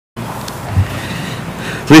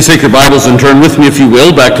Please take your Bibles and turn with me, if you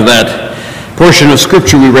will, back to that portion of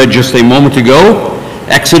Scripture we read just a moment ago,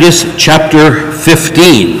 Exodus chapter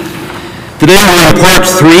 15. Today we're in part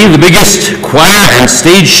 3, the biggest choir and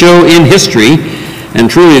stage show in history, and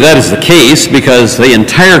truly that is the case because the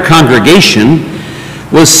entire congregation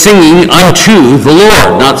was singing unto the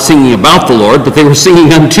Lord, not singing about the Lord, but they were singing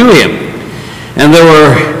unto Him. And there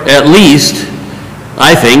were at least,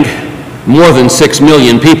 I think, more than 6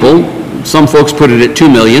 million people. Some folks put it at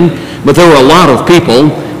 2 million, but there were a lot of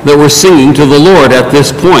people that were singing to the Lord at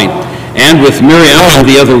this point. And with Miriam and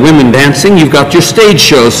the other women dancing, you've got your stage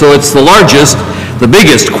show. So it's the largest, the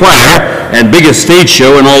biggest choir and biggest stage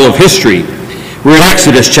show in all of history. We're in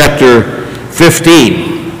Exodus chapter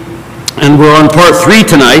 15. And we're on part 3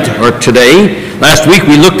 tonight, or today. Last week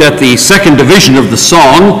we looked at the second division of the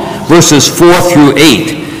song, verses 4 through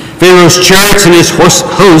 8. Pharaoh's chariots and his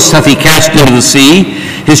hosts hath he cast into the sea.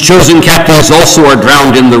 His chosen captains also are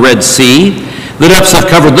drowned in the Red Sea. The depths have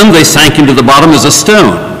covered them, they sank into the bottom as a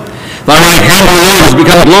stone. Thy right hand, O Lord, has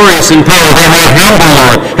become glorious in power. Thy right hand, O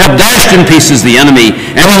Lord, hath dashed in pieces the enemy.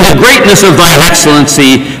 And in the greatness of thine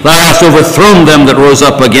excellency, thou hast overthrown them that rose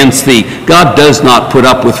up against thee. God does not put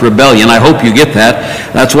up with rebellion. I hope you get that.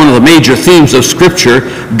 That's one of the major themes of Scripture.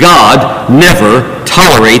 God never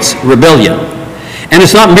tolerates rebellion. And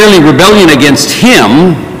it's not merely rebellion against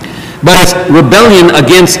Him, but it's rebellion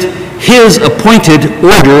against His appointed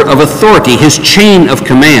order of authority, His chain of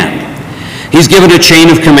command. He's given a chain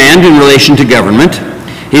of command in relation to government.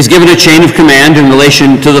 He's given a chain of command in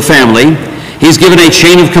relation to the family. He's given a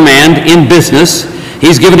chain of command in business.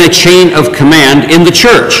 He's given a chain of command in the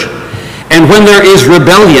church. And when there is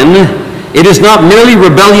rebellion, it is not merely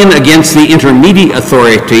rebellion against the intermediate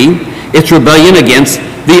authority, it's rebellion against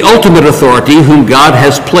the ultimate authority whom God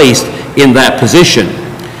has placed in that position.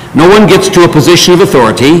 No one gets to a position of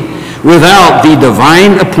authority without the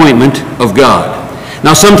divine appointment of God.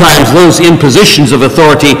 Now, sometimes those in positions of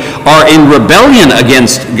authority are in rebellion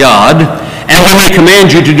against God, and they may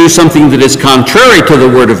command you to do something that is contrary to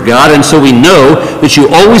the Word of God, and so we know that you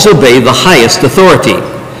always obey the highest authority.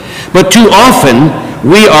 But too often,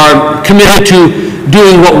 we are committed to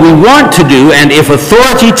doing what we want to do, and if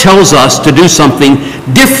authority tells us to do something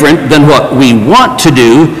different than what we want to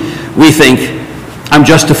do, we think, I'm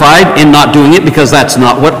justified in not doing it because that's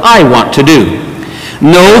not what I want to do.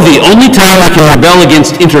 No, the only time we can rebel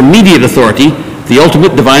against intermediate authority, the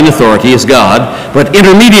ultimate divine authority is God, but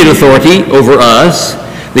intermediate authority over us,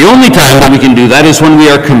 the only time that we can do that is when we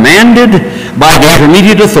are commanded by the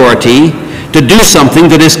intermediate authority to do something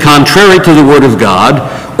that is contrary to the Word of God,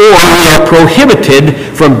 or we are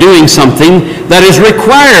prohibited from doing something that is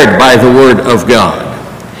required by the Word of God.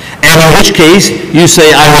 And in which case, you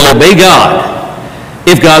say, I will obey God.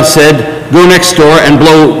 If God said, go next door and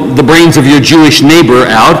blow the brains of your Jewish neighbor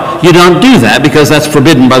out, you don't do that because that's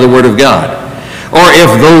forbidden by the Word of God. Or if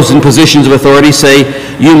those in positions of authority say,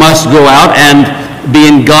 you must go out and be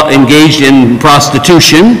engaged in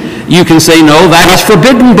prostitution, you can say, no, that is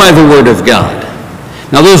forbidden by the Word of God.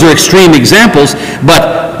 Now, those are extreme examples,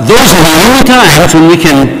 but those are the only times when we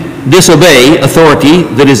can disobey authority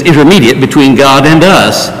that is intermediate between God and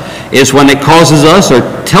us, is when it causes us or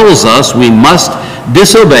tells us we must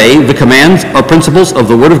disobey the commands or principles of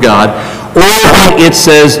the Word of God, or when it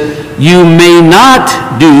says you may not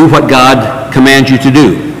do what God commands you to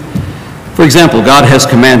do. For example, God has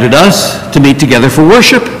commanded us to meet together for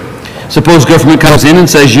worship. Suppose government comes in and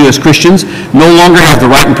says you as Christians no longer have the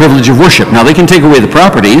right and privilege of worship. Now, they can take away the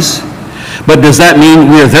properties, but does that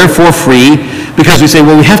mean we are therefore free because we say,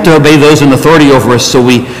 well, we have to obey those in authority over us, so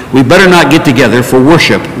we better not get together for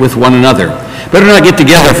worship with one another. Better not get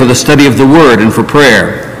together for the study of the Word and for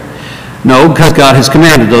prayer. No, because God has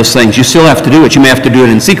commanded those things. You still have to do it. You may have to do it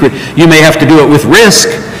in secret. You may have to do it with risk.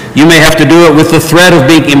 You may have to do it with the threat of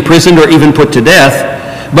being imprisoned or even put to death.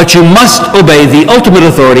 But you must obey the ultimate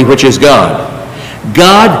authority, which is God.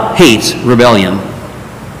 God hates rebellion.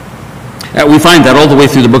 We find that all the way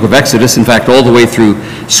through the book of Exodus, in fact, all the way through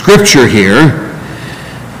Scripture here.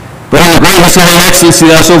 But in the greatness of thy excellency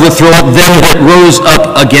thou hast overthrown them that rose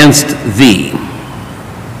up against thee.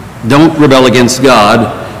 Don't rebel against God,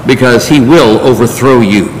 because He will overthrow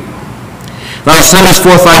you. Thou sendest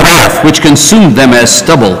forth thy wrath, which consumed them as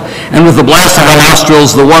stubble, and with the blast of thy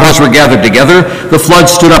nostrils the waters were gathered together, the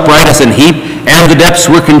floods stood upright as an heap, and the depths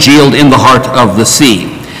were congealed in the heart of the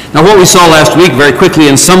sea. Now, what we saw last week, very quickly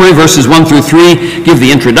in summary, verses 1 through 3, give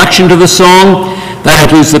the introduction to the song. That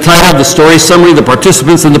includes the title, the story summary, the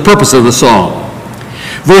participants, and the purpose of the song.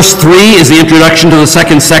 Verse 3 is the introduction to the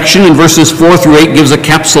second section, and verses 4 through 8 gives a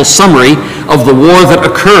capsule summary of the war that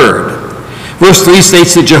occurred. Verse 3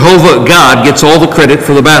 states that Jehovah God gets all the credit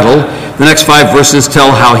for the battle. The next 5 verses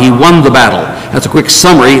tell how he won the battle. That's a quick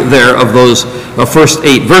summary there of those first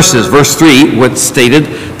 8 verses. Verse 3, what stated,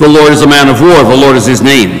 the Lord is a man of war, the Lord is his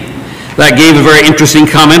name. That gave a very interesting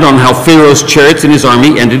comment on how Pharaoh's chariots and his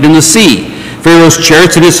army ended in the sea. Pharaoh's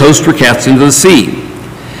chariots and his host were cast into the sea.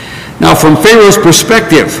 Now, from Pharaoh's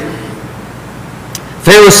perspective,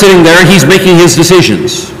 Pharaoh's sitting there, he's making his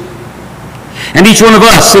decisions. And each one of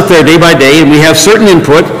us sit there day by day, and we have certain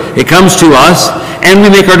input. It comes to us, and we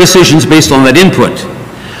make our decisions based on that input.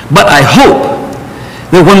 But I hope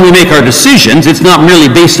that when we make our decisions, it's not merely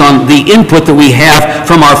based on the input that we have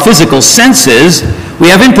from our physical senses. We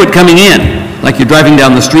have input coming in. Like you're driving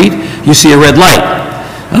down the street, you see a red light.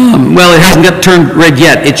 Well, it hasn't got turned red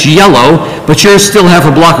yet. It's yellow, but you're still half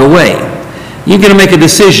a block away. You're going to make a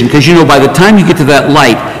decision because you know by the time you get to that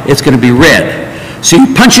light, it's going to be red. So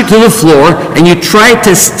you punch it to the floor, and you try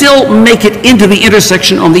to still make it into the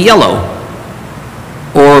intersection on the yellow.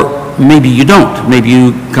 Or maybe you don't. Maybe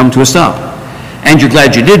you come to a stop. And you're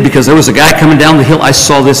glad you did, because there was a guy coming down the hill. I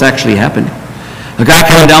saw this actually happen. A guy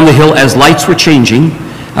coming down the hill as lights were changing.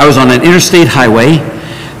 I was on an interstate highway.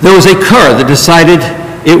 There was a car that decided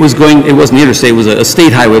it wasn't interstate, it was a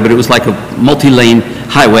state highway, but it was like a multi-lane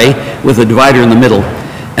highway with a divider in the middle.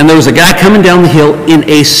 And there was a guy coming down the hill in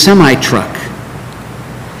a semi-truck.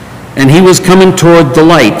 And he was coming toward the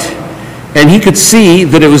light. And he could see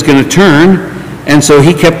that it was going to turn, and so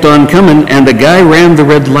he kept on coming, and the guy ran the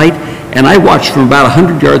red light, and I watched from about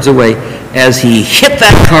 100 yards away as he hit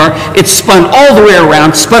that car. It spun all the way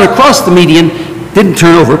around, spun across the median, didn't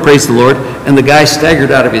turn over, praise the Lord, and the guy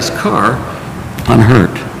staggered out of his car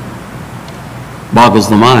unhurt. Boggles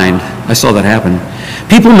the mind. I saw that happen.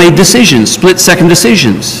 People made decisions, split-second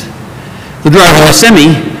decisions. The driver of the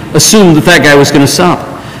semi assumed that guy was going to stop.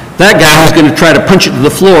 That guy was going to try to punch it to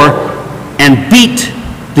the floor and beat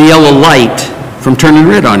the yellow light from turning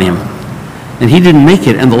red on him. And he didn't make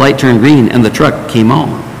it, and the light turned green, and the truck came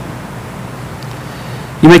on.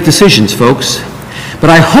 You make decisions, folks. But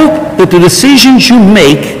I hope that the decisions you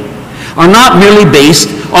make are not merely based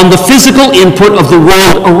on the physical input of the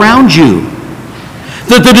world around you.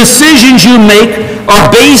 That the decisions you make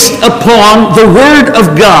are based upon the Word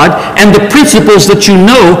of God and the principles that you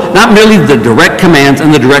know, not merely the direct commands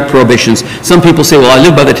and the direct prohibitions. Some people say, well, I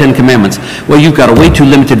live by the 10 Commandments. Well, you've got a way too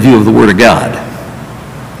limited view of the Word of God.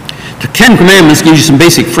 The 10 Commandments gives you some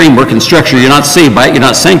basic framework and structure. You're not saved by it, you're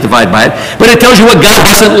not sanctified by it, but it tells you what God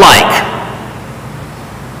doesn't like.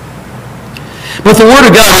 But the Word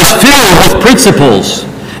of God is filled with principles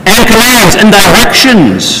and commands and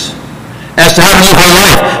directions as to how to live our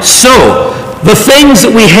life. So, the things that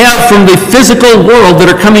we have from the physical world that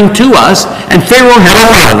are coming to us, and Pharaoh had a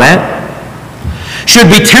lot of that, should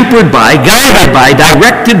be tempered by, guided by,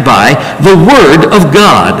 directed by the Word of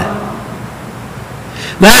God.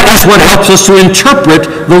 That is what helps us to interpret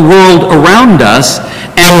the world around us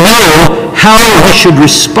and know how we should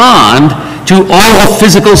respond to all the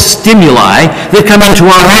physical stimuli that come into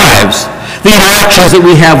our lives, the interactions that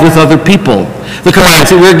we have with other people, the commands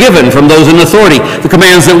that we're given from those in authority, the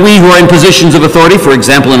commands that we who are in positions of authority, for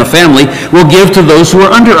example in a family, will give to those who are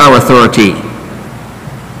under our authority.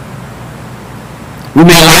 We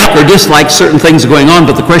may like or dislike certain things going on,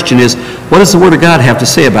 but the question is, what does the Word of God have to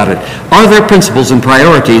say about it? Are there principles and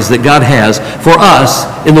priorities that God has for us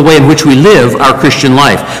in the way in which we live our Christian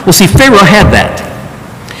life? Well, see, Pharaoh had that.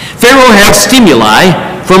 Pharaoh had stimuli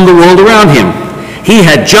from the world around him. He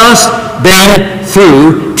had just been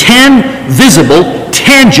through 10 visible,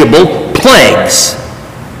 tangible plagues.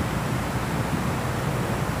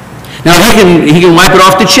 Now, he can wipe it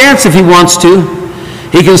off to chance if he wants to.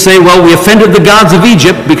 He can say, well, we offended the gods of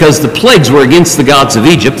Egypt because the plagues were against the gods of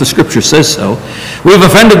Egypt. The Scripture says so. We've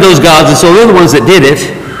offended those gods, and so they're the ones that did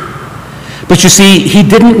it. But you see, he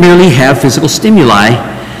didn't merely have physical stimuli,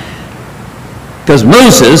 because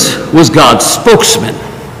Moses was God's spokesman.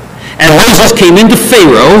 And Moses came into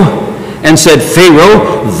Pharaoh and said,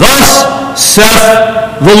 Pharaoh, thus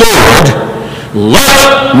saith the Lord,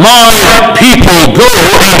 let my people go,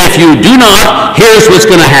 and if you do not, here's what's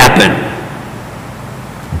going to happen.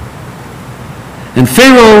 And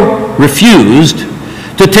Pharaoh refused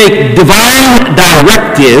to take divine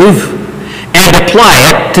directive and apply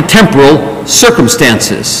it to temporal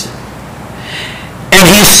circumstances. And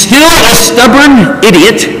he's still a stubborn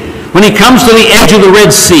idiot when he comes to the edge of the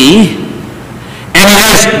Red Sea, and he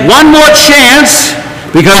has one more chance,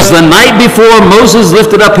 because the night before Moses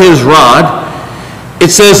lifted up his rod,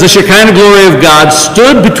 it says the Shekinah glory of God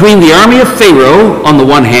stood between the army of Pharaoh on the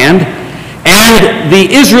one hand and the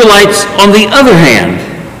Israelites on the other hand.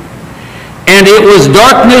 And it was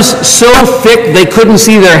darkness so thick they couldn't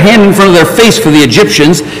see their hand in front of their face for the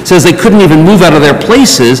Egyptians. It says they couldn't even move out of their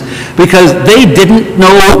places because they didn't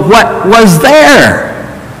know what was there.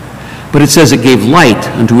 But it says it gave light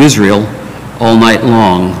unto Israel all night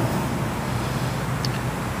long.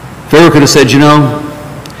 Pharaoh could have said,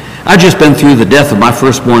 I've just been through the death of my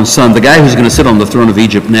firstborn son, the guy who's going to sit on the throne of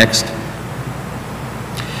Egypt next.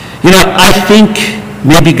 I think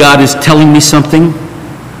maybe God is telling me something.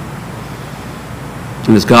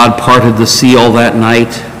 And as God parted the sea all that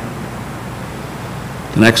night,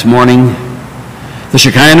 the next morning, the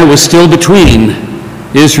Shekinah was still between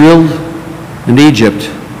Israel and Egypt.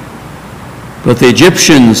 But the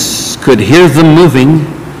Egyptians could hear them moving,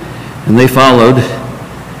 and they followed,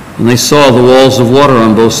 and they saw the walls of water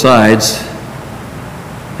on both sides.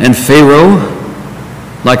 And Pharaoh,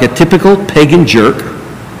 like a typical pagan jerk,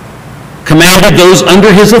 commanded those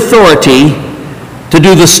under his authority to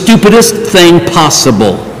do the stupidest thing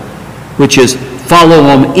possible, which is follow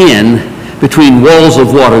them in between walls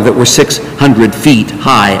of water that were 600 feet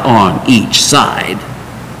high on each side.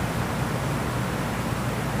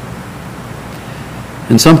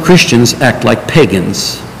 And some Christians act like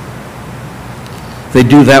pagans. They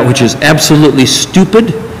do that which is absolutely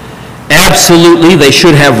stupid. Absolutely, they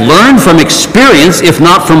should have learned from experience, if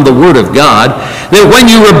not from the Word of God, that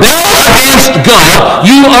when you rebel against God,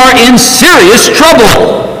 you are in serious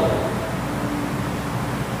trouble.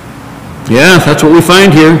 Yeah, that's what we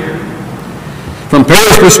find here. From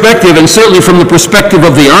Pharaoh's perspective, and certainly from the perspective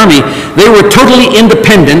of the army, they were totally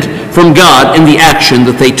independent from God in the action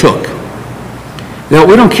that they took.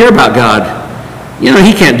 We don't care about God.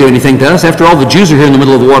 He can't do anything to us. After all, the Jews are here in the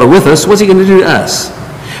middle of the water with us. What's he going to do to us?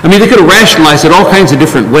 They could have rationalized it all kinds of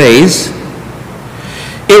different ways.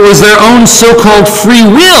 It was their own so-called free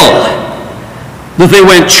will that they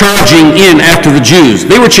went charging in after the Jews.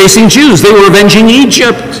 They were chasing Jews. They were avenging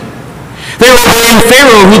Egypt. They were obeying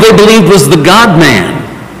Pharaoh, who they believed was the God-man.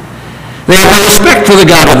 They had no respect for the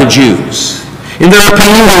God of the Jews. In their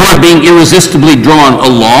opinion, they weren't being irresistibly drawn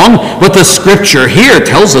along, but the Scripture here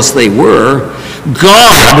tells us they were.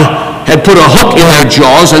 God had put a hook in their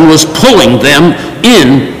jaws and was pulling them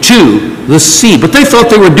into the sea. But they thought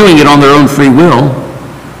they were doing it on their own free will.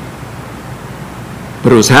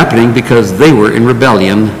 But it was happening because they were in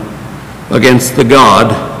rebellion against the God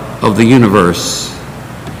of the universe.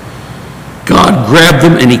 God grabbed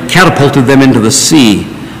them and he catapulted them into the sea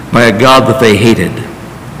by a God that they hated.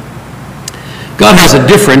 God has a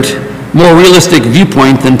different, more realistic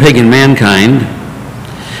viewpoint than pagan mankind.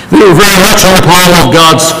 They were very much in the palm of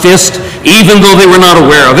God's fist, even though they were not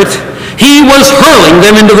aware of it. He was hurling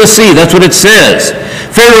them into the sea. That's what it says.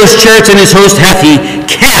 Pharaoh's chariots and his host hath he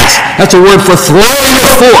cast. That's a word for throwing with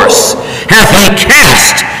force. Hath he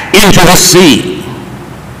cast into the sea.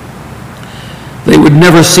 They would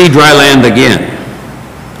never see dry land again.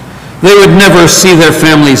 They would never see their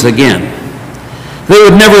families again. They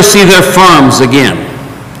would never see their farms again.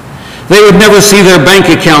 They would never see their bank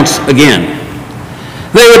accounts again.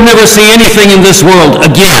 They would never see anything in this world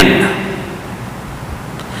again.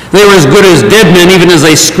 They were as good as dead men, even as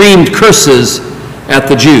they screamed curses at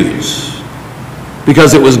the Jews.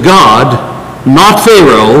 Because it was God, not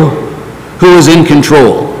Pharaoh, who was in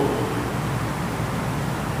control.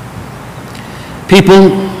 People,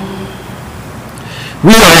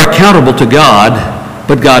 we are accountable to God,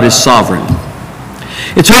 but God is sovereign.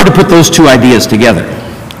 It's hard to put those two ideas together.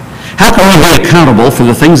 How can we be accountable for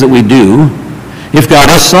the things that we do if God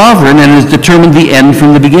is sovereign and has determined the end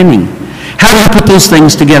from the beginning? How do you put those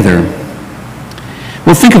things together?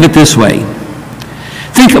 Well, think of it this way.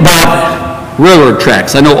 Think about railroad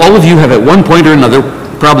tracks. I know all of you have at one point or another,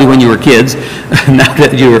 probably when you were kids, now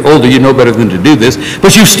that you're older you know better than to do this,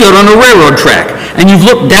 but you've stood on a railroad track and you've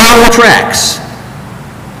looked down the tracks.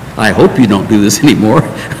 I hope you don't do this anymore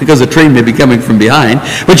because a train may be coming from behind,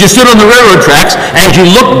 but you stood on the railroad tracks and you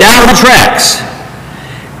looked down the tracks.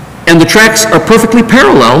 And the tracks are perfectly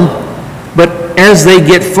parallel, but as they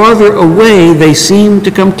get farther away, they seem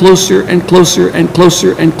to come closer and closer and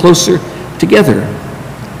closer and closer together.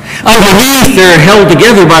 Underneath, they're held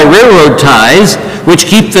together by railroad ties, which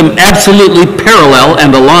keep them absolutely parallel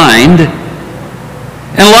and aligned.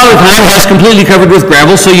 And a lot of the time, that's completely covered with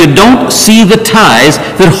gravel, so you don't see the ties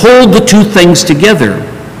that hold the two things together.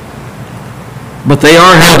 But they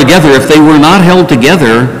are held together. If they were not held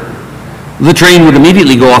together, the train would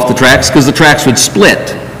immediately go off the tracks because the tracks would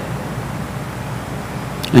split.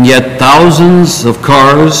 And yet thousands of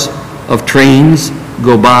cars, of trains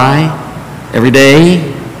go by every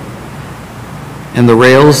day, and the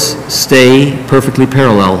rails stay perfectly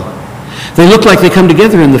parallel. They look like they come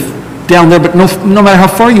together in the down there, but no matter how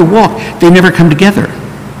far you walk, they never come together.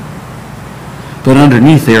 But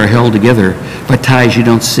underneath they are held together by ties you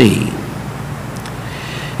don't see.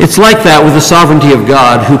 It's like that with the sovereignty of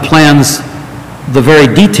God, who plans the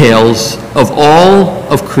very details of all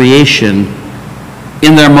of creation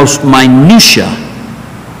in their most minutiae.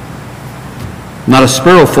 Not a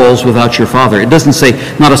sparrow falls without your Father. It doesn't say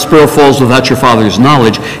not a sparrow falls without your Father's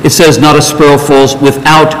knowledge. It says not a sparrow falls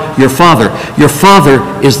without your Father. Your Father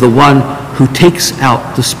is the one who takes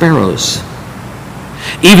out the sparrows.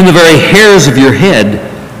 Even the very hairs of your head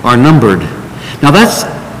are numbered. Now that's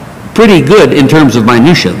pretty good in terms of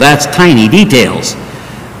minutia. That's tiny details.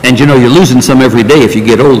 And you know, you're losing some every day if you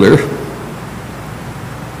get older.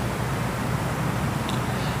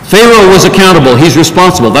 Pharaoh was accountable. He's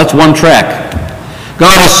responsible. That's one track.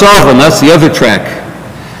 God is sovereign. That's the other track.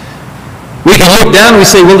 We can look down and we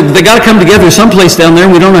say, well, they got to come together someplace down there,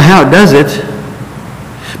 and we don't know how it does it.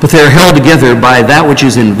 But they're held together by that which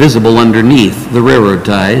is invisible underneath, the railroad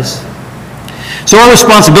ties. So our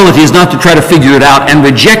responsibility is not to try to figure it out and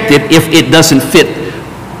reject it if it doesn't fit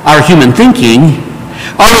our human thinking.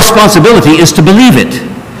 Our responsibility is to believe it,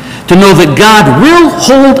 to know that God will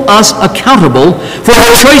hold us accountable for the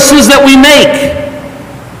choices that we make.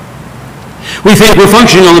 We think we're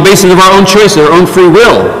functioning on the basis of our own choice, our own free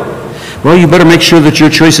will. Well, you better make sure that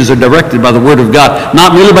your choices are directed by the Word of God,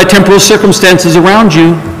 not merely by temporal circumstances around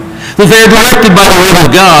you, that they are directed by the Word of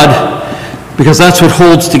God, because that's what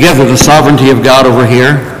holds together the sovereignty of God over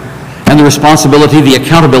here and the responsibility, the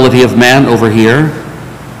accountability of man over here.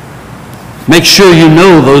 Make sure you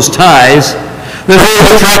know those ties that hold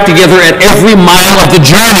the track together at every mile of the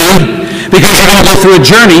journey, because you're going to go through a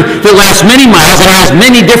journey that lasts many miles and has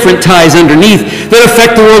many different ties underneath that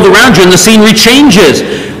affect the world around you, and the scenery changes.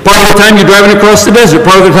 Part of the time you're driving across the desert,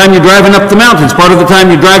 part of the time you're driving up the mountains, part of the time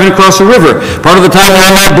you're driving across a river, part of the time you're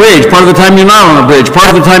on that bridge, part of the time you're not on a bridge, part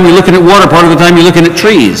of the time you're looking at water, part of the time you're looking at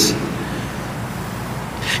trees.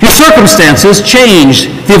 Your circumstances change,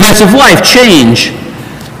 the events of life change,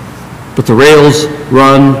 but the rails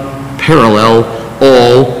run parallel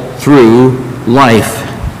all through life.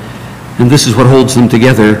 And this is what holds them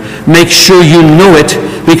together. Make sure you know it,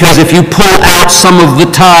 because if you pull out some of the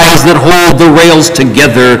ties that hold the rails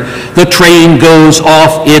together, the train goes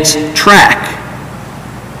off its track.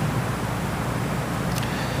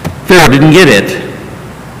 Pharaoh didn't get it.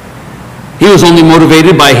 He was only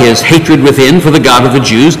motivated by his hatred within for the God of the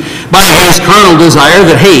Jews, by his carnal desire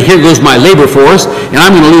that, hey, here goes my labor force, and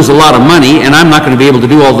I'm going to lose a lot of money, and I'm not going to be able to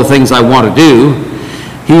do all the things I want to do.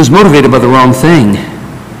 He was motivated by the wrong thing.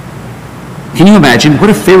 Can you imagine? What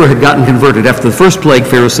if Pharaoh had gotten converted? After the first plague,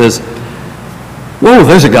 Pharaoh says, whoa,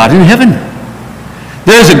 there's a God in heaven.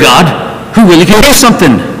 There's a God who really can do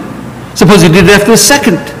something. Suppose he did it after the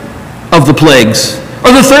second of the plagues,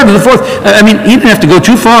 or the third or the fourth. I mean, he didn't have to go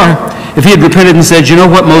too far. If he had repented and said, you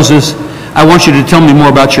know what, Moses, I want you to tell me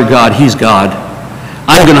more about your God. He's God.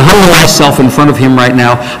 I'm going to humble myself in front of him right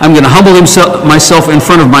now. I'm going to humble myself in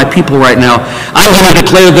front of my people right now. I'm going to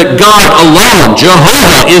declare that God alone,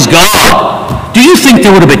 Jehovah, is God. Do you think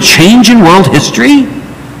there would have been a change in world history?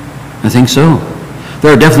 I think so.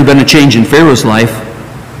 There had definitely been a change in Pharaoh's life.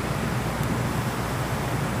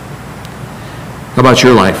 How about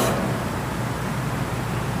your life?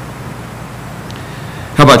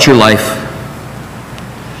 How about your life?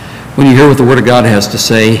 When you hear what the Word of God has to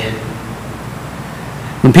say,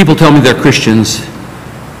 when people tell me they're Christians,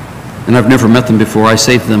 and I've never met them before, I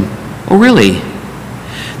say to them, oh really?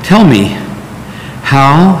 Tell me,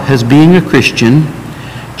 how has being a Christian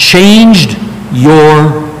changed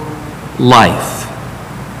your life?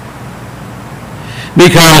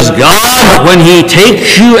 Because God, when he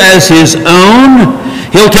takes you as his own,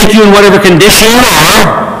 he'll take you in whatever condition you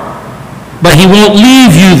are, but he won't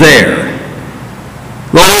leave you there.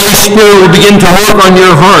 The Holy Spirit will begin to work on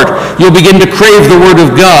your heart. You'll begin to crave the Word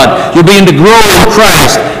of God. You'll begin to grow in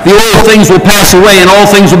Christ. The old things will pass away and all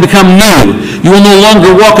things will become new. You will no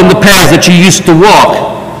longer walk in the path that you used to walk.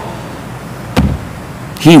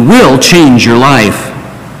 He will change your life.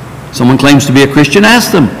 Someone claims to be a Christian,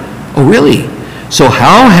 ask them, oh really? So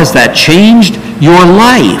how has that changed your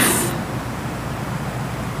life?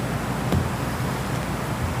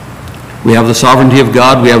 We have the sovereignty of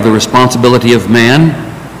God. We have the responsibility of man.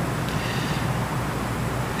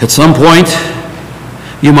 At some point,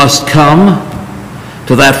 you must come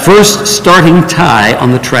to that first starting tie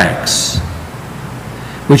on the tracks,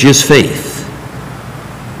 which is faith.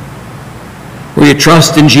 Or you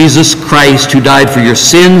trust in Jesus Christ, who died for your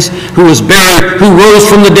sins, who was buried, who rose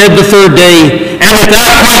from the dead the third day. And at that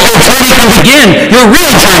point, your journey can begin, your real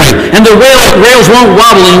journey. And the rails won't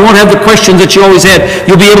wobble, and you won't have the questions that you always had.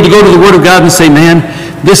 You'll be able to go to the Word of God and say, man,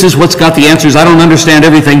 this is what's got the answers. I don't understand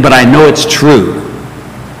everything, but I know it's true.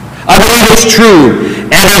 I believe it's true.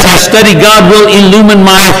 And as I study, God will illumine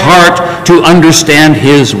my heart to understand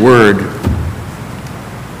His Word.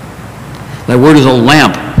 That Word is a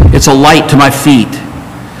lamp. It's a light to my feet.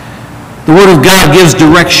 The Word of God gives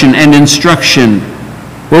direction and instruction.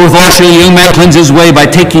 Wherewithal shall a young man cleanse his way, by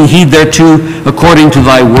taking heed thereto according to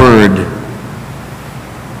thy word.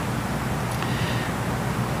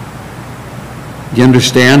 Do you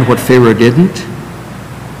understand what Pharaoh didn't?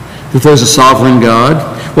 That there's a sovereign God?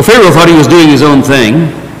 Well, Pharaoh thought he was doing his own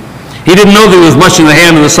thing. He didn't know that he was much in the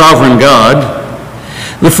hand of the sovereign God.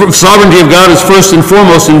 The sovereignty of God is first and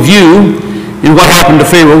foremost in view in what happened to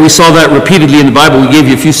Pharaoh. We saw that repeatedly in the Bible. We gave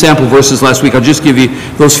you a few sample verses last week. I'll just give you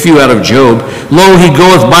those few out of Job. Lo, he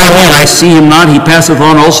goeth by me, and I see him not. He passeth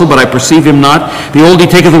on also, but I perceive him not. Behold, he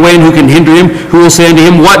taketh away, and who can hinder him? Who will say unto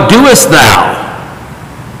him, what doest thou?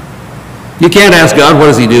 You can't ask God,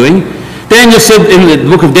 what is he doing? Daniel said, in the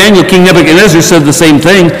book of Daniel, King Nebuchadnezzar said the same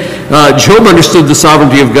thing. Job understood the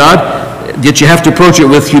sovereignty of God, yet you have to approach it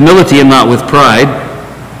with humility and not with pride.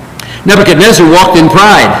 Nebuchadnezzar walked in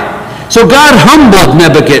pride. So God humbled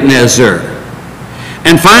Nebuchadnezzar.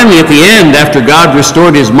 And finally, at the end, after God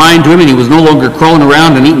restored his mind to him, and he was no longer crawling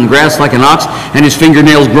around and eating grass like an ox, and his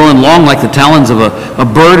fingernails growing long like the talons of a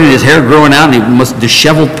bird, and his hair growing out, and he was the most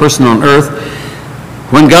disheveled person on earth,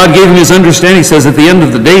 when God gave him his understanding, he says, at the end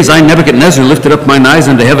of the days, I, Nebuchadnezzar, lifted up mine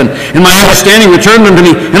eyes unto heaven, and my understanding returned unto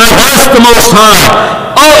me, and I blessed the Most High.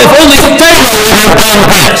 Oh, if only Pharaoh would have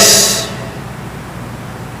done this!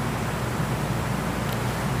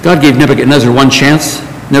 God gave Nebuchadnezzar one chance.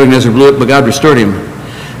 Nebuchadnezzar blew it, but God restored him.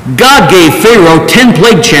 God gave Pharaoh 10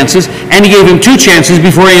 plague chances, and he gave him 2 chances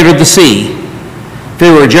before he entered the sea.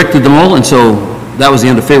 Pharaoh rejected them all, and so that was the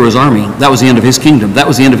end of Pharaoh's army. That was the end of his kingdom. That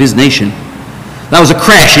was the end of his nation. That was a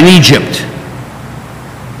crash in Egypt.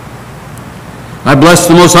 I blessed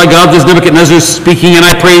the Most High God, this Nebuchadnezzar speaking, and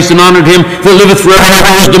I praised and honored him that liveth forever,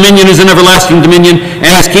 and his dominion is an everlasting dominion,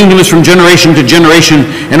 and his kingdom is from generation to generation,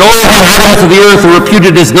 and all the inhabitants of the earth are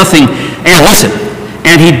reputed as nothing. And listen,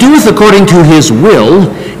 and he doeth according to his will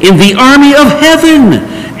in the army of heaven,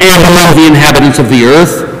 and among the inhabitants of the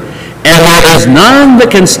earth, and there is none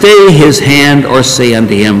that can stay his hand or say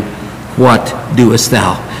unto him, what doest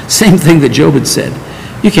thou? Same thing that Job had said.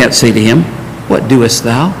 You can't say to him, what doest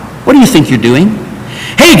thou? What do you think you're doing?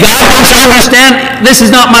 Hey, God, I want you to understand, this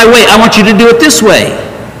is not my way. I want you to do it this way.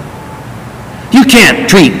 You can't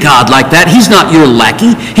treat God like that. He's not your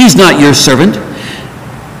lackey. He's not your servant.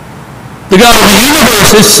 The God of the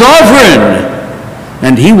universe is sovereign,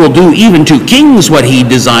 and he will do even to kings what he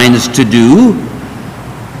designs to do.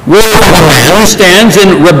 Where a man stands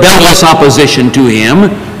in rebellious opposition to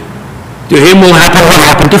him will happen what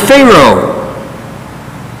happened to Pharaoh.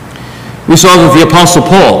 We saw that the Apostle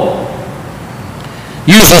Paul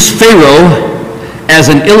uses Pharaoh as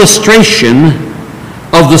an illustration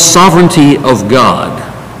of the sovereignty of God.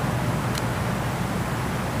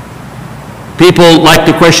 People like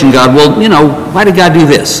to question God, well, why did God do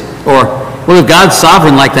this? Or, well, if God's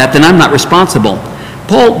sovereign like that, then I'm not responsible.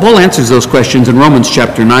 Paul answers those questions in Romans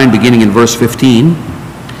chapter 9, beginning in verse 15.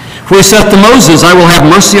 For he saith to Moses, I will have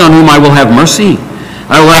mercy on whom I will have mercy.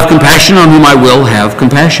 I will have compassion on whom I will have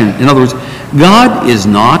compassion. In other words, God is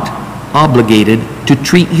not obligated to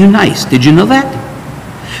treat you nice. Did you know that?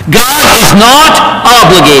 God is not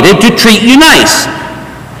obligated to treat you nice.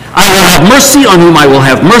 I will have mercy on whom I will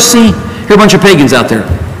have mercy. Here are a bunch of pagans out there.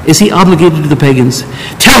 Is he obligated to the pagans?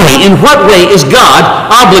 Tell me, in what way is God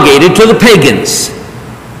obligated to the pagans?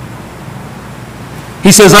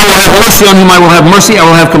 He says, I will have mercy on whom I will have mercy. I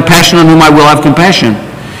will have compassion on whom I will have compassion.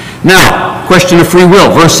 Now, question of free will,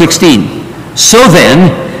 verse 16. So then,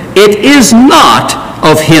 it is not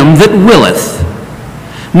of him that willeth,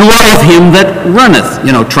 nor of him that runneth,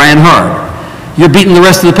 trying hard. You're beating the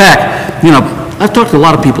rest of the pack. I've talked to a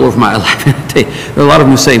lot of people over my life. There are a lot of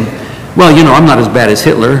them who say, well, I'm not as bad as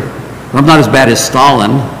Hitler, or I'm not as bad as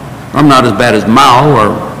Stalin, or I'm not as bad as Mao, or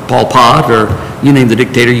Pol Pot, or you name the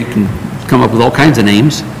dictator, you can come up with all kinds of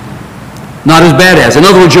names. Not as bad as. In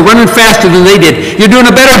other words, you're running faster than they did. You're doing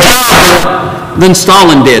a better job than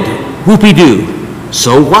Stalin did. Whoopee-doo.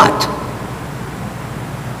 So what?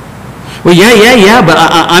 Well, yeah, but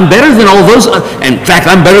I'm better than all those. In fact,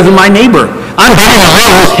 I'm better than my neighbor. I'm better than all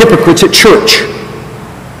those hypocrites at church.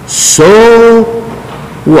 So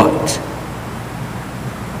what?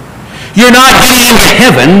 You're not getting into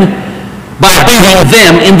heaven by beating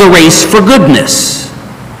them in the race for goodness.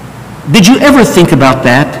 Did you ever think about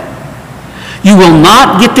that? You will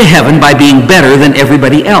not get to heaven by being better than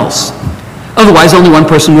everybody else. Otherwise, only one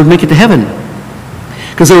person would make it to heaven.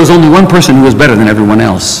 Because there was only one person who was better than everyone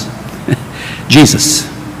else. Jesus.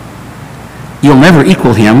 You'll never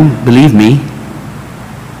equal him, believe me.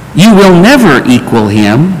 You will never equal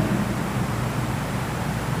him.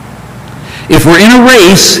 If we're in a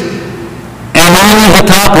race and only the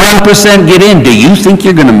top 1% get in, do you think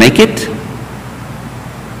you're going to make it?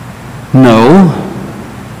 No,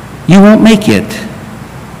 you won't make it.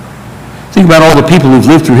 Think about all the people who've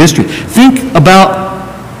lived through history. Think about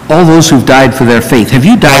all those who've died for their faith. Have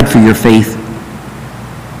you died for your faith?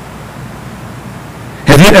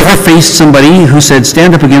 Have you ever faced somebody who said,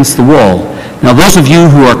 stand up against the wall? Now, those of you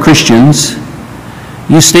who are Christians,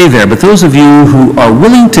 you stay there. But those of you who are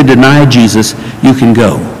willing to deny Jesus, you can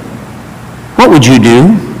go. What would you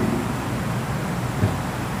do?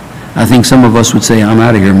 I think some of us would say, I'm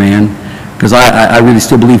out of here, man, because I really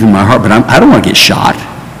still believe in my heart, but I don't want to get shot.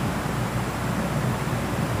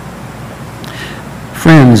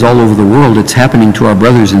 Friends all over the world, it's happening to our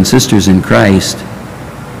brothers and sisters in Christ.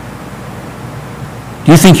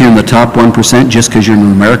 Do you think you're in the top 1% just because you're in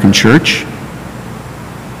an American church?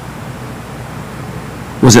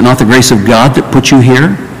 Was it not the grace of God that put you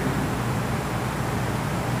here?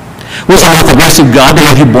 Was it not the grace of God to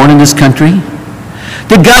have you born in this country?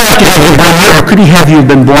 Did God have to have you born here, or could he have you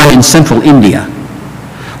been born in central India,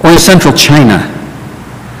 or in central China,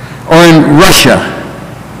 or in Russia?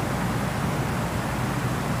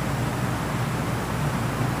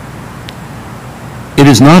 It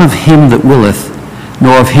is not of him that willeth,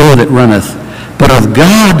 nor of him that runneth, but of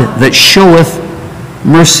God that showeth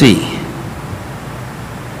mercy.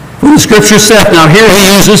 For the scripture saith, now here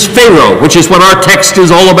he uses Pharaoh, which is what our text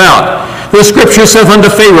is all about. The scripture saith unto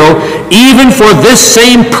Pharaoh, even for this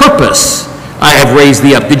same purpose I have raised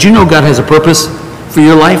thee up. Did you know God has a purpose for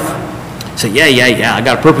your life? You say, yeah, I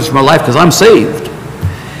got a purpose for my life because I'm saved.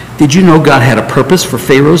 Did you know God had a purpose for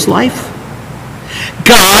Pharaoh's life?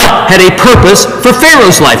 God had a purpose for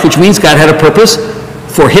Pharaoh's life, which means God had a purpose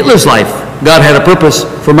for Hitler's life. God had a purpose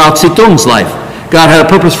for Mao Zedong's life. God had a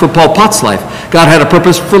purpose for Pol Pot's life. God had a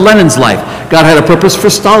purpose for Lenin's life. God had a purpose for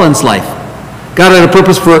Stalin's life. God had a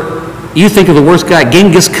purpose for, you think of the worst guy,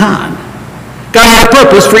 Genghis Khan. God had a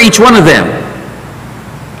purpose for each one of them.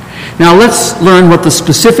 Now let's learn what the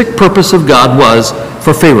specific purpose of God was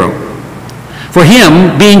for Pharaoh. For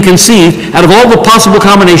him being conceived out of all the possible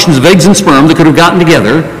combinations of eggs and sperm that could have gotten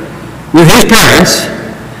together with his parents,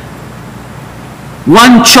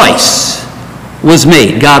 one choice was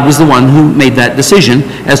made. God was the one who made that decision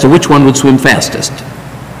as to which one would swim fastest.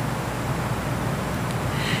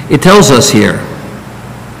 It tells us here,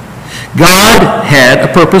 God had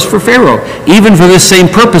a purpose for Pharaoh. Even for this same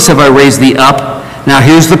purpose have I raised thee up. Now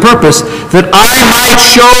here's the purpose, that I might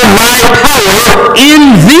show my power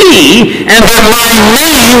in thee, and that my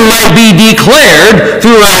name might be declared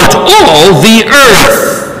throughout all the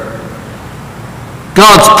earth.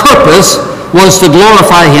 God's purpose was to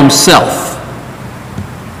glorify himself.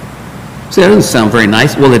 See, that doesn't sound very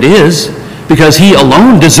nice. Well, it is, because he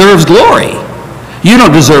alone deserves glory. You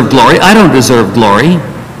don't deserve glory. I don't deserve glory.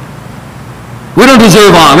 We don't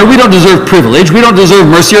deserve honor. We don't deserve privilege. We don't deserve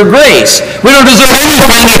mercy or grace. We don't deserve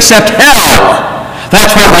anything except hell.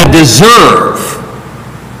 That's what we deserve.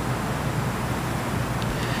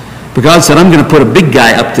 But God said, I'm going to put a big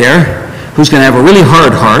guy up there who's going to have a really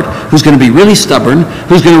hard heart, who's going to be really stubborn,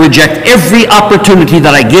 who's going to reject every opportunity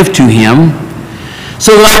that I give to him,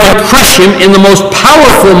 so that I can crush him in the most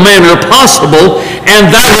powerful manner possible, and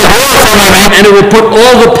that will glorify my name, and it will put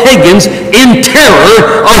all the pagans in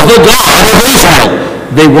terror of the God of Israel.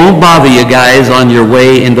 They won't bother you guys on your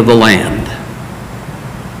way into the land.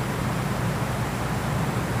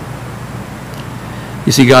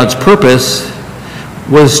 You see, God's purpose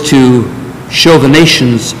was to show the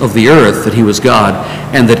nations of the earth that he was God,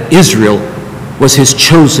 and that Israel was his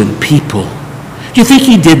chosen people. Do you think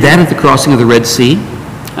he did that at the crossing of the Red Sea?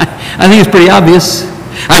 I think it's pretty obvious.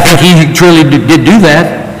 I think he truly did do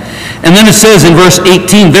that. And then it says in verse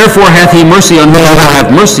 18, therefore hath he mercy on whom he will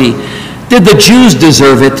have mercy. Did the Jews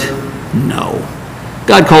deserve it? No.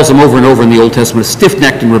 God calls them over and over in the Old Testament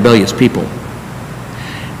stiff-necked and rebellious people.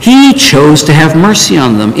 He chose to have mercy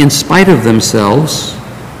on them in spite of themselves,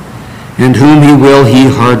 and whom he will he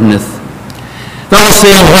hardeneth. Thou wilt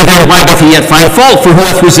say, why doth he yet find fault? For who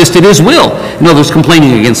hath resisted his will? In other words,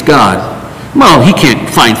 complaining against God. Well, he can't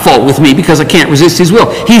find fault with me because I can't resist his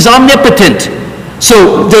will. He's omnipotent.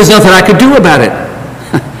 So there's nothing I could do about it.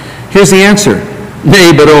 Here's the answer.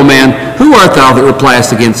 Nay, but, O man, who art thou that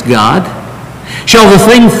repliest against God? Shall the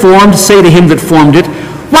thing formed say to him that formed it,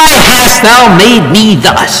 Why hast thou made me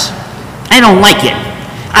thus? I don't like it.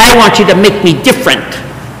 I want you to make me different.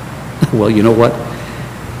 Well, you know what?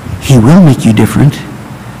 He will make you different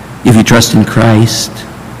if you trust in Christ.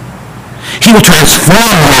 He will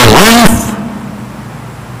transform your life.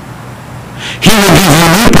 He will give you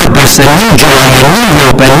new purpose and new joy and new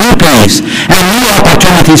hope and new peace and new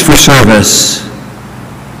opportunities for service.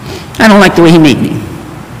 I don't like the way he made me.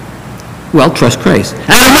 Well, trust Christ.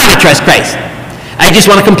 I don't want to trust Christ. I just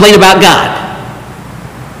want to complain about God.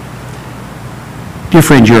 Dear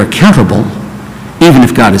friend, you're accountable even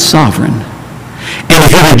if God is sovereign. And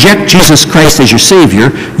if you reject Jesus Christ as your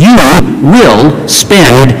Savior, you will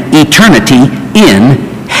spend eternity in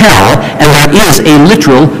hell, and there is a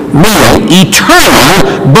literal, real,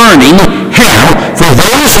 eternal, burning hell for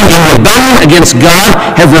those who in rebellion against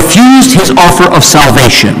God have refused his offer of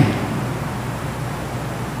salvation.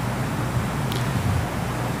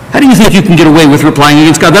 How do you think you can get away with replying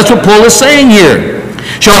against God? That's what Paul is saying here.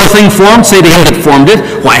 Shall the thing formed say to him that formed it,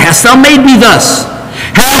 Why hast thou made me thus?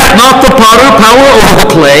 Hath not the potter power over the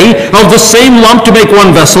clay of the same lump to make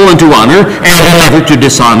one vessel unto honor and another to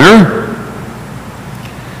dishonor?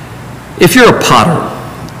 If you're a potter,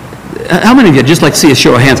 how many of you, just like to see a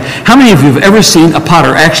show of hands, how many of you have ever seen a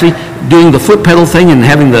potter actually doing the foot pedal thing and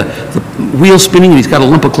having the wheel spinning, and he's got a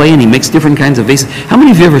lump of clay and he makes different kinds of vases? How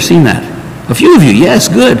many of you have ever seen that? A few of you, yes,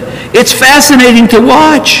 good. It's fascinating to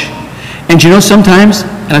watch. And you know, sometimes,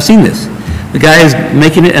 and I've seen this, the guy is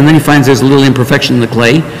making it and then he finds there's a little imperfection in the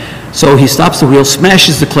clay. So he stops the wheel,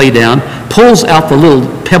 smashes the clay down, pulls out the little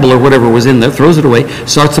pebble or whatever was in there, throws it away,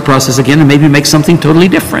 starts the process again, and maybe makes something totally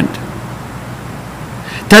different.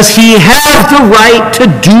 Does he have the right to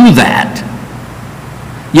do that?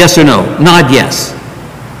 Yes or no? Nod yes.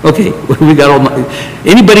 Okay, we got all.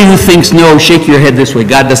 Anybody who thinks no, shake your head this way.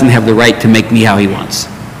 God doesn't have the right to make me how he wants.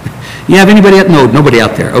 You have anybody? No, nobody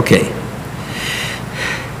out there. Okay.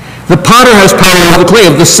 The potter has power over the clay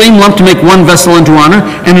of the same lump to make one vessel unto honor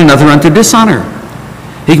and another unto dishonor.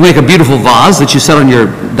 He can make a beautiful vase that you set on your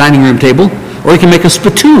dining room table, or he can make a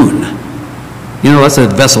spittoon. You know, that's a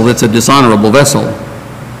vessel that's a dishonorable vessel.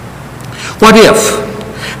 What if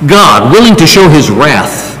God, willing to show his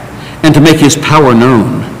wrath and to make his power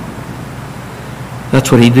known? That's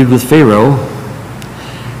what he did with Pharaoh.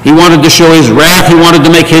 He wanted to show his wrath. He wanted to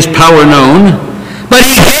make his power known. But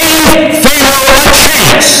he gave Pharaoh a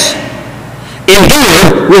chance.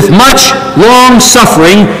 Endure with much long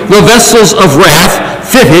suffering the vessels of wrath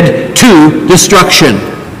fitted to destruction.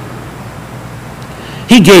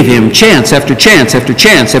 He gave him chance after chance after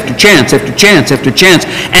chance after chance after chance after chance,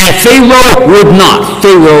 and Pharaoh would not.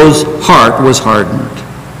 Pharaoh's heart was hardened.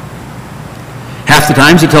 Half the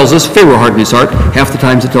times it tells us Pharaoh hardened his heart. Half the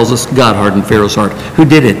times it tells us God hardened Pharaoh's heart. Who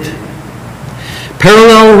did it?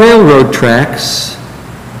 Parallel railroad tracks.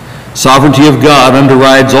 Sovereignty of God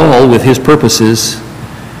underrides all with his purposes.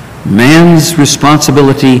 Man's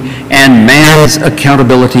responsibility and man's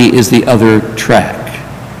accountability is the other track.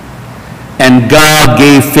 And God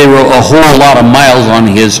gave Pharaoh a whole lot of miles on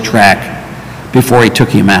his track before he took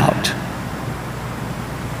him out.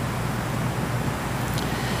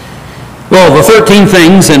 Well, the 13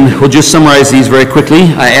 things, and we'll just summarize these very quickly.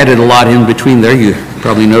 I added a lot in between there. You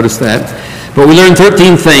probably noticed that. But we learned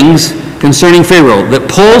 13 things concerning Pharaoh that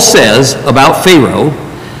Paul says about Pharaoh,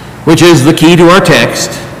 which is the key to our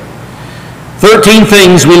text. 13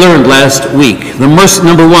 things we learned last week.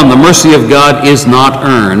 Number one, the mercy of God is not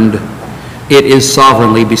earned. It is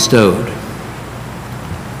sovereignly bestowed.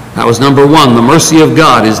 That was number one. The mercy of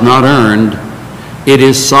God is not earned. It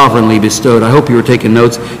is sovereignly bestowed. I hope you were taking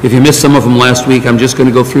notes. If you missed some of them last week, I'm just going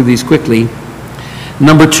to go through these quickly.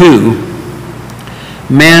 Number two,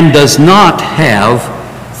 man does not have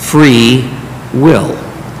free will.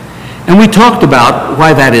 And we talked about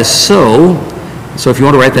why that is so. So if you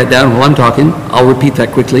want to write that down while I'm talking, I'll repeat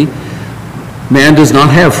that quickly. Man does not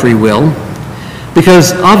have free will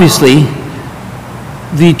because obviously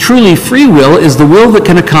the truly free will is the will that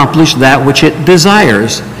can accomplish that which it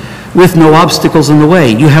desires with no obstacles in the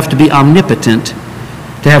way. You have to be omnipotent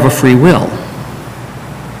to have a free will.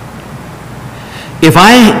 If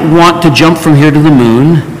I want to jump from here to the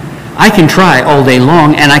moon, I can try all day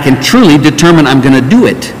long and I can truly determine I'm going to do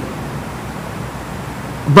it.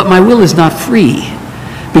 But my will is not free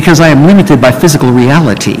because I am limited by physical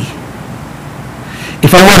reality.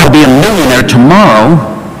 If I want to be a millionaire tomorrow,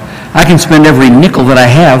 I can spend every nickel that I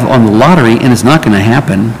have on the lottery and it's not going to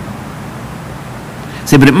happen.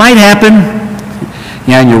 Say, but it might happen.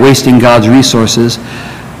 Yeah, and you're wasting God's resources.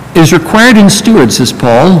 It is required in steward, says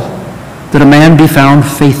Paul, that a man be found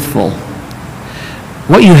faithful.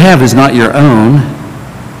 What you have is not your own.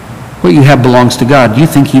 What you have belongs to God. Do you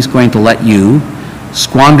think he's going to let you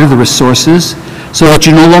squander the resources so that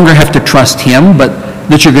you no longer have to trust him, but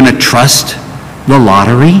that you're going to trust the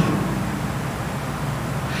lottery?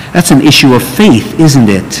 That's an issue of faith, isn't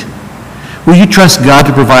it? Will you trust God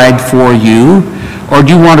to provide for you? Or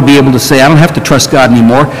do you want to be able to say, I don't have to trust God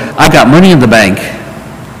anymore. I've got money in the bank.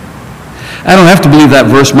 I don't have to believe that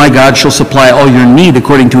verse, my God shall supply all your need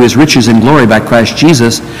according to his riches and glory by Christ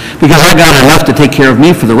Jesus, because I got enough to take care of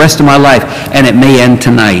me for the rest of my life, and it may end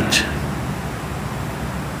tonight.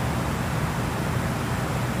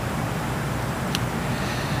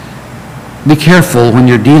 Be careful when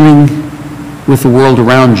you're dealing with the world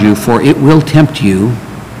around you, for it will tempt you.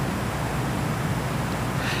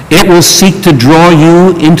 It will seek to draw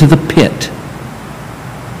you into the pit.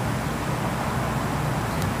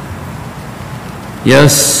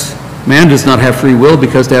 Yes, man does not have free will,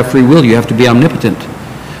 because to have free will you have to be omnipotent.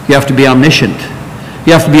 You have to be omniscient.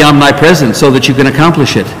 You have to be omnipresent so that you can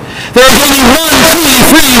accomplish it. There is only one truly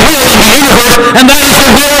free will in the universe, and that is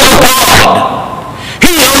the will of God.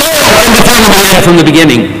 He alone determined the end from the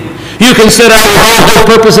beginning. You can set out with all good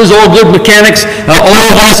purposes, all good mechanics,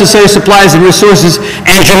 all necessary supplies and resources,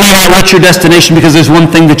 and you may not reach your destination because there's one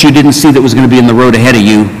thing that you didn't see that was going to be in the road ahead of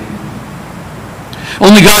you.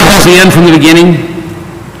 Only God has the end from the beginning.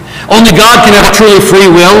 Only God can have truly free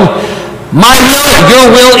will. My will, your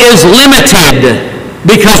will is limited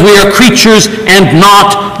because we are creatures and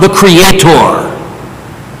not the Creator.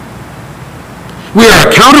 We are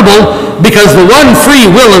accountable because the one free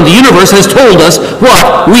will in the universe has told us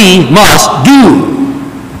what we must do.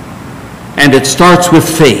 And it starts with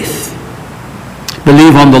faith.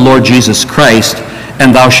 Believe on the Lord Jesus Christ,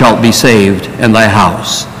 and thou shalt be saved, and thy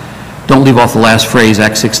house. Don't leave off the last phrase,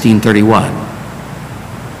 Acts 16:31.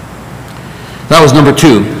 That was number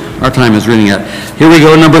 2. Our time is running out. Here we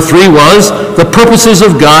go. Number 3 was, the purposes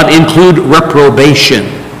of God include reprobation.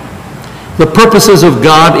 The purposes of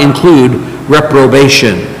God include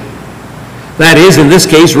reprobation. That is, in this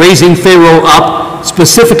case, raising Pharaoh up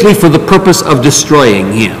specifically for the purpose of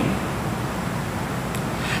destroying him.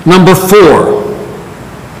 Number 4.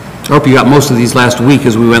 I hope you got most of these last week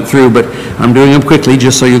as we went through, but I'm doing them quickly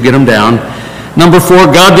just so you'll get them down. Number 4,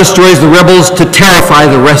 God destroys the rebels to terrify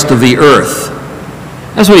the rest of the earth.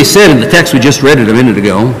 That's what he said in the text we just read it a minute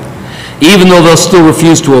ago, even though they'll still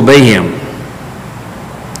refuse to obey him.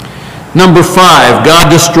 Number 5, God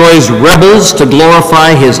destroys rebels to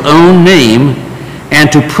glorify his own name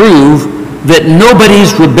and to prove that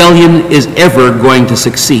nobody's rebellion is ever going to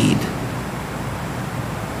succeed.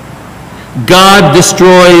 God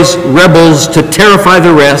destroys rebels to terrify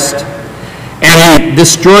the rest, and he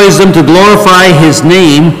destroys them to glorify his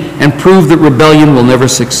name and prove that rebellion will never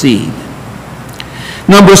succeed.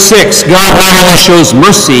 Number 6, God not only shows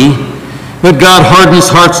mercy, but God hardens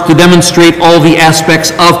hearts to demonstrate all the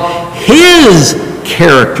aspects of his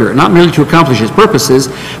character, not merely to accomplish his purposes,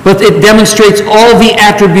 but it demonstrates all the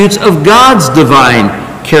attributes of God's divine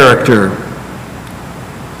character.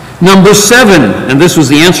 Number 7, and this was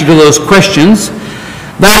the answer to those questions,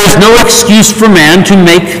 that is no excuse for man to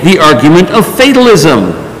make the argument of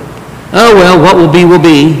fatalism. Oh, well, what will be, will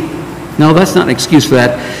be. No, that's not an excuse for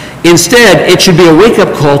that. Instead, it should be a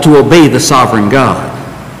wake-up call to obey the sovereign God.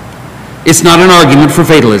 It's not an argument for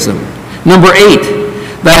fatalism. Number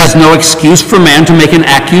 8, that is no excuse for man to make an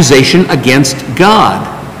accusation against God.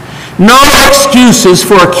 No excuses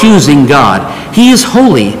for accusing God. He is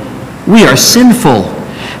holy. We are sinful.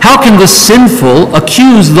 How can the sinful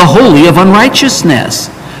accuse the holy of unrighteousness?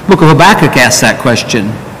 Book of Habakkuk asks that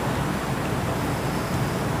question.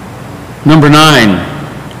 Number 9,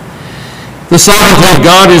 the sovereignty of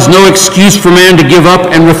God is no excuse for man to give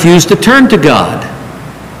up and refuse to turn to God.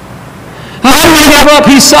 How do we give up?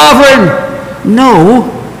 He's sovereign. No,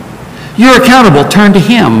 you're accountable. Turn to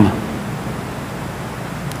him.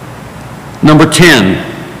 Number 10,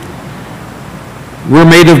 we're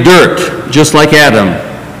made of dirt, just like Adam.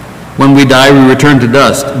 When we die, we return to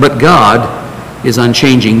dust. But God is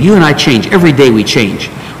unchanging. You and I change. Every day we change.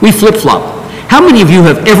 We flip-flop. How many of you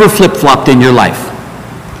have ever flip-flopped in your life?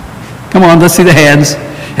 Come on, let's see the hands.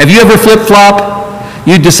 Have you ever flip-flop?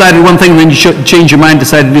 You decided one thing, and then you change your mind,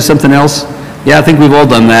 decided to do something else? Yeah, I think we've all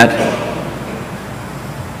done that.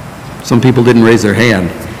 Some people didn't raise their hand.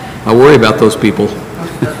 I worry about those people.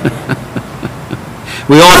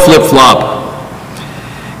 We all flip-flop.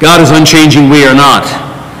 God is unchanging, we are not.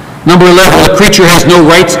 Number 11, the creature has no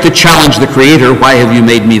rights to challenge the Creator. Why have you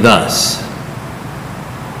made me thus?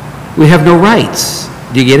 We have no rights.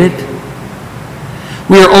 Do you get it?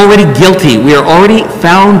 We are already guilty. We are already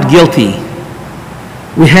found guilty.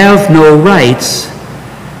 We have no rights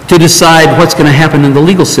to decide what's going to happen in the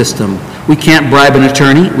legal system. We can't bribe an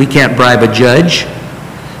attorney. We can't bribe a judge,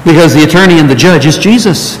 because the attorney and the judge is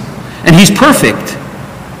Jesus, and he's perfect.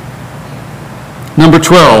 Number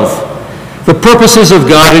 12, the purposes of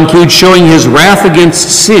God include showing his wrath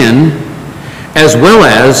against sin, as well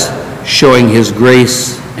as showing his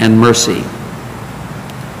grace and mercy.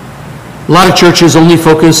 A lot of churches only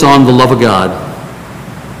focus on the love of God.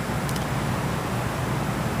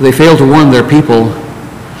 They fail to warn their people,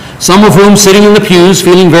 some of whom, sitting in the pews,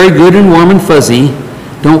 feeling very good and warm and fuzzy,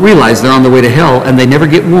 don't realize they're on their way to hell, and they never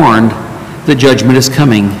get warned that judgment is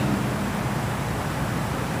coming.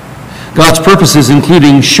 God's purposes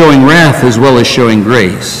including showing wrath as well as showing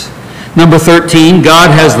grace. Number 13,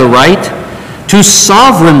 God has the right to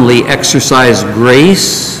sovereignly exercise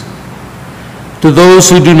grace to those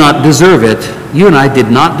who do not deserve it. You and I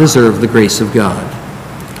did not deserve the grace of God.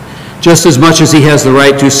 Just as much as he has the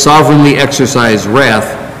right to sovereignly exercise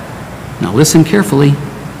wrath, now listen carefully,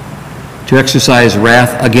 to exercise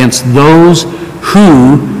wrath against those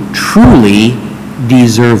who truly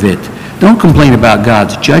deserve it. Don't complain about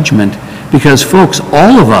God's judgment, because, folks,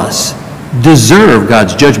 all of us deserve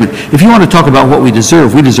God's judgment. If you want to talk about what we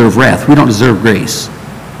deserve wrath. We don't deserve grace.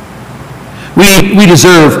 We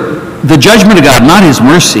deserve the judgment of God, not his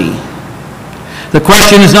mercy. The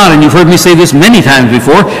question is not, and you've heard me say this many times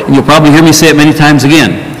before, and you'll probably hear me say it many times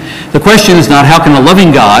again. The question is not, how can a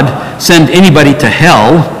loving God send anybody to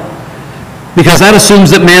hell? Because that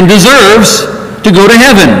assumes that man deserves to go to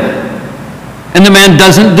heaven, and the man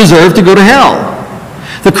doesn't deserve to go to hell.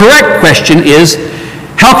 The correct question is,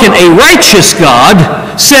 how can a righteous God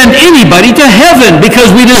send anybody to heaven?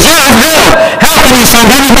 Because we deserve hell. How can he send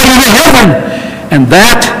anybody to heaven? And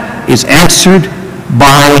that is answered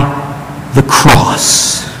by the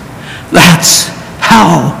cross. That's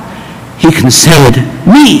how he can send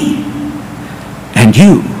me and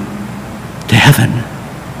you to heaven.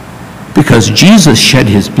 Because Jesus shed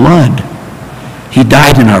his blood. He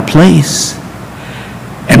died in our place.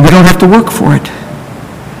 And we don't have to work for it.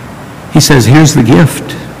 He says, here's the gift.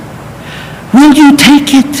 Will you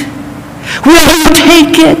take it? Will you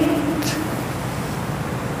take it?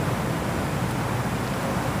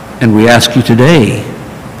 And we ask you today,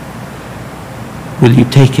 will you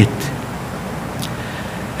take it?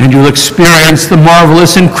 And you'll experience the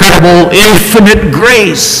marvelous, incredible, infinite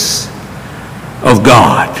grace of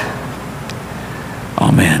God.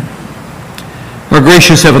 Amen. Our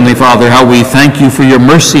gracious Heavenly Father, how we thank you for your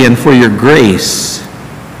mercy and for your grace.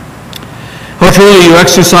 How truly you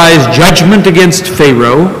exercised judgment against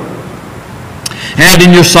Pharaoh, and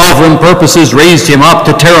in your sovereign purposes raised him up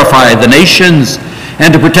to terrify the nations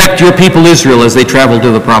and to protect your people Israel as they traveled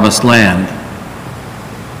to the promised land.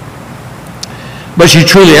 But you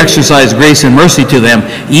truly exercised grace and mercy to them,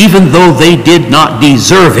 even though they did not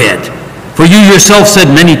deserve it. For you yourself said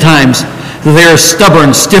many times that they are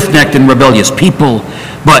stubborn, stiff-necked, and rebellious people,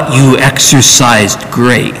 but you exercised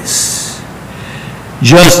grace,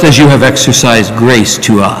 just as you have exercised grace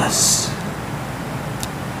to us.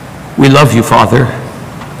 We love you, Father,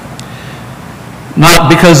 not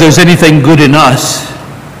because there's anything good in us.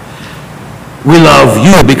 We love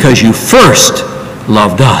you because you first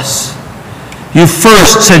loved us. You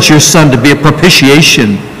first sent your Son to be a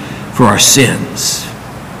propitiation for our sins.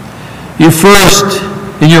 You first,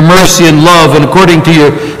 in your mercy and love and according to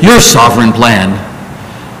your sovereign plan,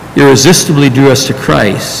 irresistibly drew us to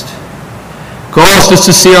Christ. Caused us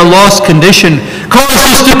to see our lost condition. Caused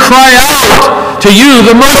us to cry out to you,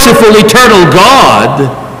 the merciful, eternal God.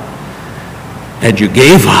 And you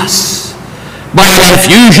gave us, by the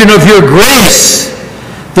infusion of your grace,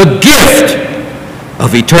 the gift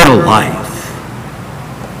of eternal life.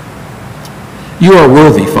 You are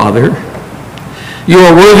worthy, Father. You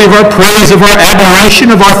are worthy of our praise, of our adoration,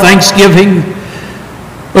 of our thanksgiving,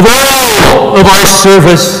 of all of our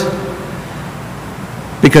service,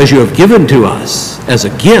 because you have given to us as a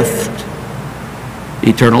gift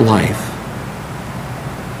eternal life.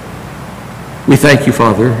 We thank you,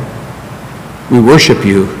 Father. We worship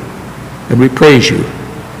you and we praise you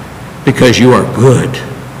because you are good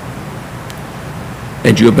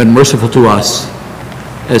and you have been merciful to us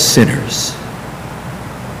as sinners.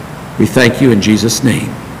 We thank you in Jesus' name.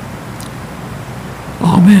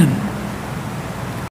 Amen.